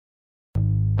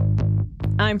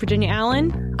I'm Virginia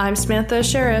Allen. I'm Samantha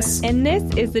Sherris. And this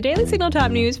is the Daily Signal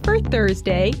Top News for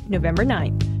Thursday, November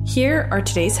 9th. Here are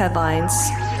today's headlines.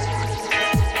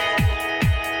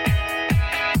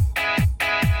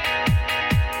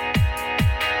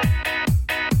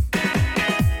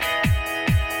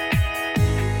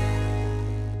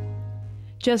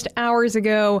 Just hours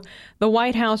ago, the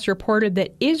White House reported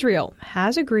that Israel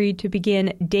has agreed to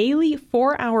begin daily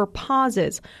 4-hour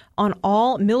pauses on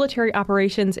all military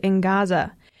operations in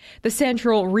Gaza. The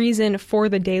central reason for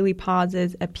the daily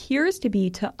pauses appears to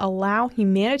be to allow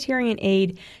humanitarian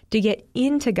aid to get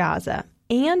into Gaza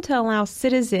and to allow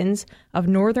citizens of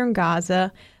northern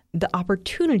Gaza the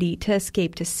opportunity to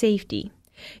escape to safety.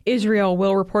 Israel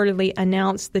will reportedly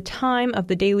announce the time of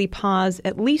the daily pause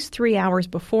at least 3 hours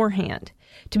beforehand.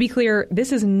 To be clear,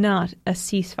 this is not a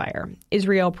ceasefire.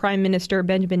 Israel Prime Minister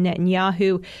Benjamin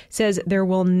Netanyahu says there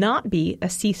will not be a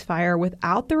ceasefire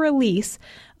without the release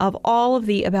of all of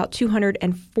the about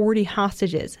 240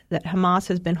 hostages that Hamas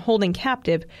has been holding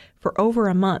captive for over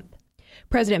a month.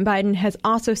 President Biden has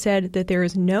also said that there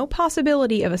is no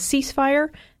possibility of a ceasefire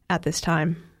at this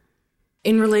time.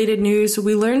 In related news,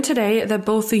 we learned today that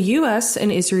both the U.S.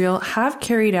 and Israel have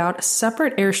carried out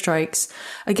separate airstrikes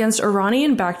against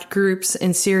Iranian-backed groups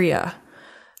in Syria.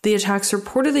 The attacks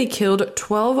reportedly killed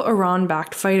 12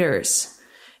 Iran-backed fighters.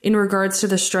 In regards to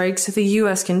the strikes the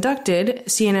U.S. conducted,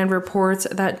 CNN reports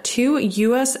that 2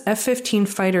 U.S. F-15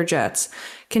 fighter jets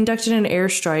conducted an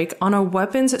airstrike on a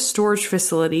weapons storage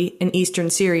facility in eastern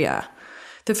Syria.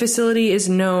 The facility is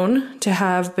known to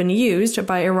have been used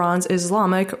by Iran's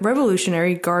Islamic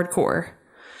Revolutionary Guard Corps.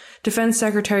 Defense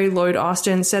Secretary Lloyd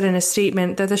Austin said in a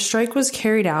statement that the strike was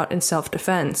carried out in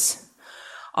self-defense.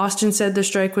 Austin said the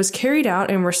strike was carried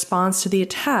out in response to the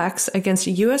attacks against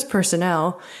U.S.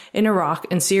 personnel in Iraq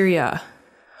and Syria.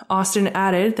 Austin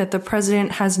added that the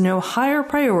president has no higher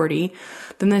priority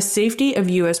than the safety of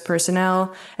U.S.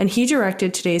 personnel, and he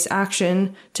directed today's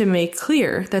action to make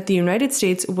clear that the United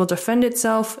States will defend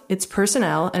itself, its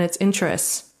personnel, and its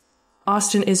interests.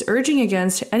 Austin is urging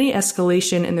against any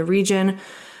escalation in the region,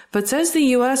 but says the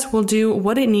U.S. will do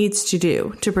what it needs to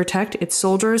do to protect its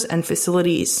soldiers and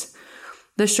facilities.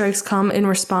 The strikes come in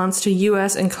response to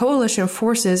U.S. and coalition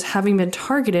forces having been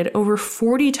targeted over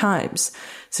 40 times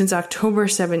since October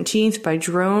 17th by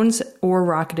drones or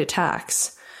rocket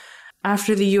attacks.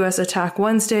 After the U.S. attack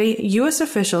Wednesday, U.S.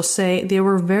 officials say they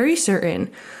were very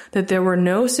certain that there were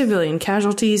no civilian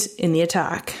casualties in the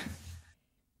attack.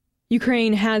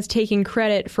 Ukraine has taken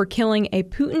credit for killing a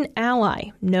Putin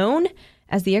ally known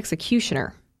as the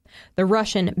Executioner. The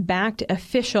Russian-backed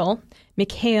official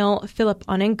Mikhail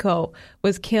Filiponenko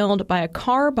was killed by a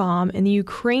car bomb in the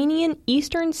Ukrainian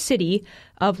eastern city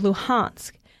of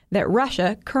Luhansk that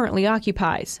Russia currently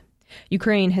occupies.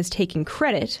 Ukraine has taken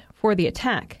credit for the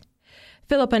attack.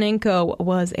 Filiponenko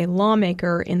was a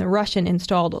lawmaker in the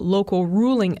Russian-installed local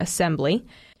ruling assembly.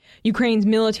 Ukraine's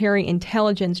military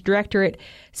intelligence directorate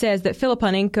says that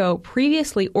Filiponenko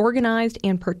previously organized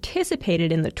and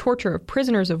participated in the torture of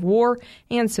prisoners of war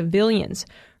and civilians,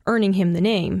 earning him the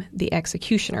name the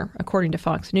Executioner, according to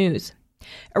Fox News.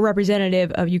 A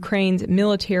representative of Ukraine's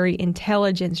military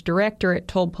intelligence directorate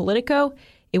told Politico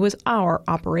it was our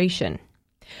operation.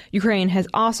 Ukraine has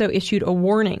also issued a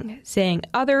warning, saying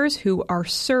others who are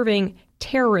serving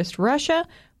terrorist Russia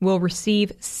will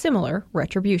receive similar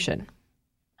retribution.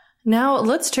 Now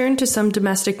let's turn to some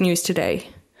domestic news today.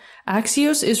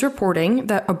 Axios is reporting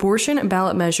that abortion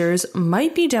ballot measures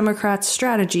might be Democrats'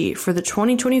 strategy for the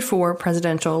 2024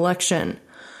 presidential election.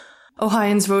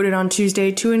 Ohioans voted on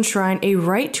Tuesday to enshrine a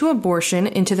right to abortion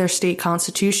into their state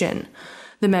constitution.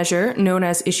 The measure, known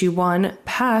as Issue 1,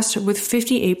 passed with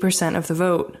 58% of the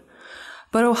vote.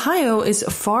 But Ohio is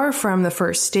far from the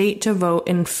first state to vote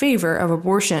in favor of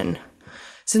abortion.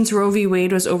 Since Roe v.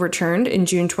 Wade was overturned in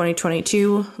June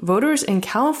 2022, voters in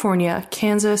California,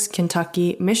 Kansas,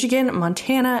 Kentucky, Michigan,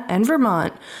 Montana, and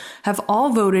Vermont have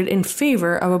all voted in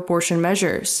favor of abortion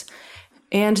measures.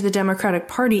 And the Democratic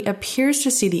Party appears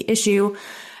to see the issue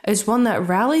as one that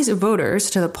rallies voters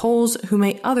to the polls who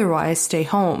may otherwise stay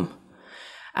home.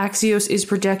 Axios is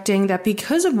projecting that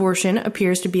because abortion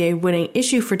appears to be a winning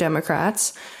issue for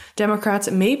Democrats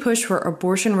may push for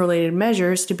abortion-related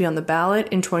measures to be on the ballot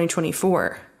in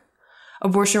 2024.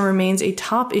 Abortion remains a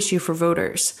top issue for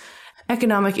voters.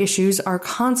 Economic issues are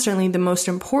constantly the most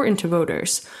important to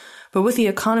voters, but with the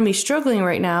economy struggling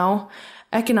right now,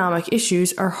 economic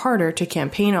issues are harder to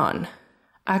campaign on.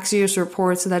 Axios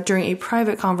reports that during a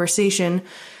private conversation,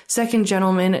 Second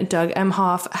Gentleman Doug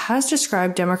Emhoff has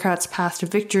described Democrats' path to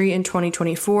victory in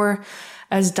 2024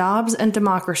 as Dobbs and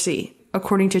democracy,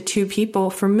 according to two people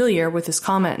familiar with his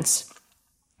comments.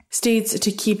 States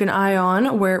to keep an eye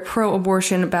on where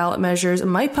pro-abortion ballot measures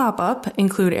might pop up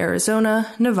include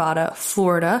Arizona, Nevada,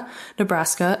 Florida,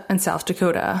 Nebraska, and South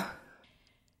Dakota.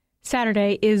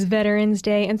 Saturday is Veterans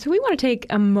Day, and so we want to take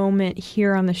a moment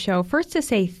here on the show first to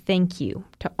say thank you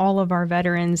to all of our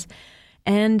veterans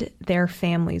and their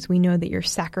families. We know that your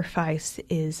sacrifice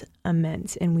is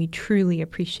immense, and we truly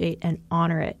appreciate and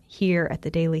honor it here at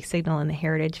the Daily Signal and the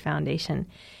Heritage Foundation.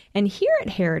 And here at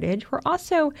Heritage, we're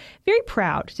also very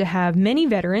proud to have many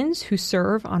veterans who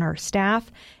serve on our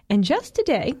staff. And just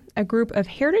today, a group of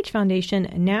Heritage Foundation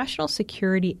national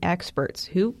security experts,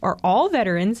 who are all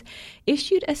veterans,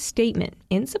 issued a statement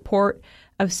in support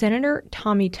of Senator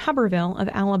Tommy Tuberville of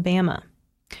Alabama.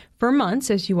 For months,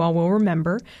 as you all will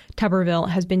remember, Tuberville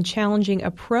has been challenging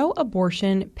a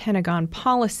pro-abortion Pentagon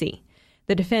policy.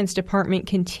 The Defense Department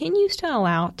continues to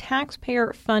allow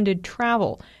taxpayer-funded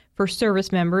travel for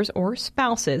service members or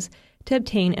spouses to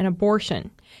obtain an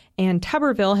abortion. And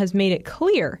Tuberville has made it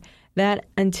clear that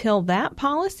until that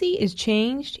policy is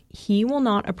changed, he will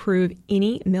not approve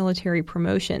any military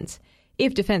promotions.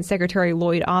 If Defense Secretary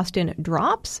Lloyd Austin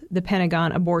drops the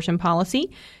Pentagon abortion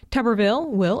policy, Tuberville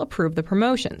will approve the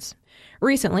promotions.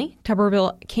 Recently,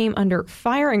 Tuberville came under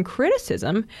fire and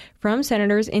criticism from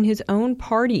senators in his own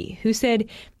party who said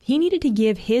he needed to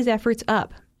give his efforts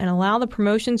up and allow the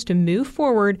promotions to move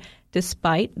forward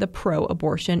despite the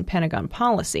pro-abortion Pentagon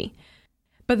policy.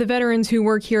 But the veterans who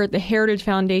work here at the Heritage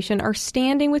Foundation are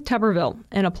standing with Tuberville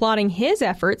and applauding his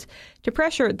efforts to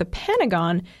pressure the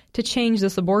Pentagon to change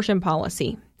this abortion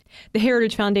policy. The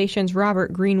Heritage Foundation's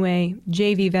Robert Greenway,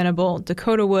 J.V. Venable,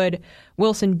 Dakota Wood,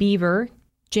 Wilson Beaver,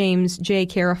 James J.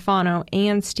 Carafano,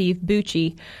 and Steve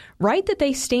Bucci write that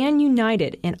they stand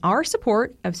united in our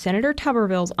support of Senator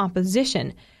Tuberville's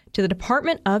opposition to the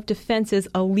Department of Defense's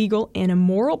illegal and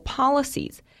immoral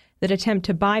policies that attempt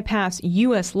to bypass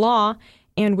U.S. law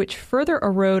and which further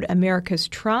erode America's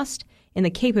trust in the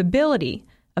capability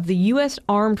of the U.S.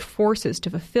 Armed Forces to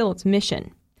fulfill its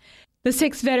mission. The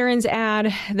 6 veterans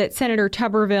add that Senator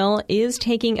Tuberville is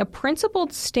taking a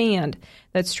principled stand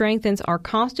that strengthens our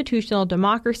constitutional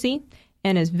democracy,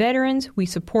 and as veterans, we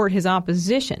support his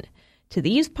opposition to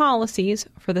these policies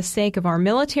for the sake of our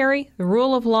military, the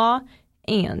rule of law,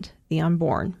 and the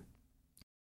unborn.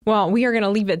 Well, we are going to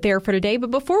leave it there for today, but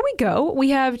before we go,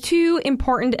 we have 2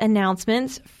 important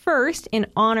announcements. First, in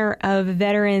honor of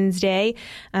Veterans Day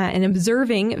and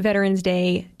observing Veterans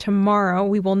Day tomorrow,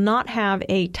 we will not have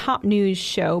a top news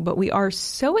show, but we are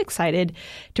so excited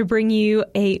to bring you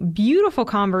a beautiful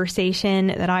conversation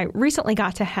that I recently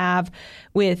got to have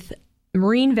with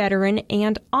Marine veteran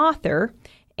and author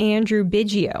Andrew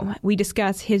Biggio. We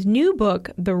discuss his new book,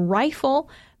 The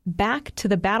Rifle Back to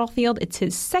the Battlefield. It's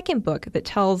his second book that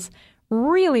tells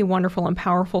really wonderful and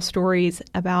powerful stories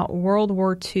about World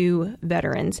War II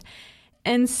veterans.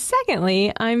 And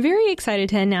secondly, I'm very excited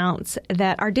to announce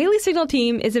that our Daily Signal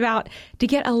team is about to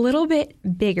get a little bit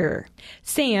bigger.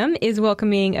 Sam is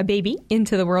welcoming a baby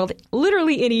into the world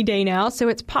literally any day now, so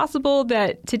it's possible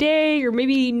that today or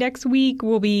maybe next week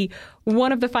will be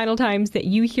one of the final times that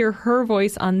you hear her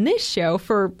voice on this show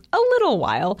for a little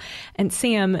while. And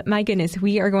Sam, my goodness,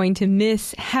 we are going to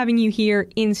miss having you here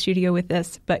in studio with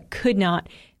us, but could not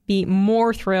be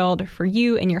more thrilled for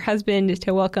you and your husband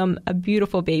to welcome a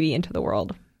beautiful baby into the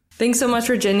world. Thanks so much,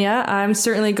 Virginia. I'm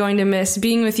certainly going to miss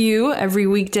being with you every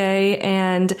weekday,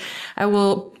 and I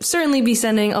will certainly be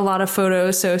sending a lot of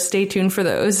photos, so stay tuned for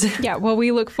those. Yeah, well,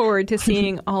 we look forward to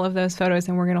seeing all of those photos,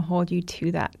 and we're going to hold you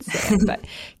to that. But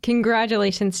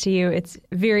congratulations to you. It's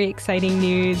very exciting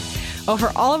news. Well,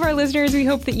 for all of our listeners, we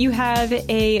hope that you have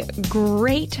a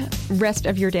great rest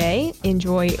of your day.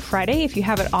 Enjoy Friday. If you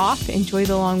have it off, enjoy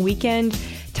the long weekend.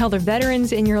 Tell the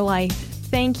veterans in your life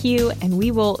thank you, and we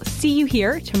will see you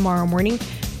here tomorrow morning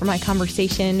for my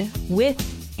conversation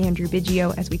with Andrew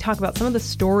Biggio as we talk about some of the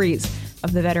stories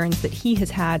of the veterans that he has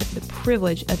had the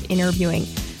privilege of interviewing.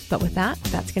 But with that,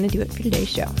 that's going to do it for today's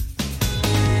show.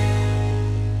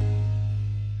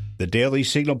 The Daily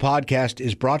Signal podcast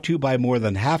is brought to you by more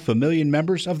than 500,000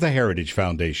 members of the Heritage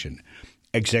Foundation.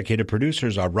 Executive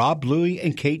producers are Rob Bluey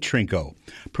and Kate Trinko.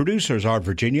 Producers are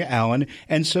Virginia Allen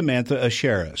and Samantha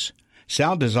Asheris.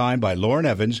 Sound design by Lauren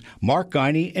Evans, Mark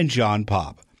Guiney, and John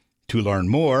Popp. To learn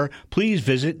more, please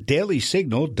visit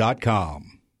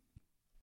dailysignal.com.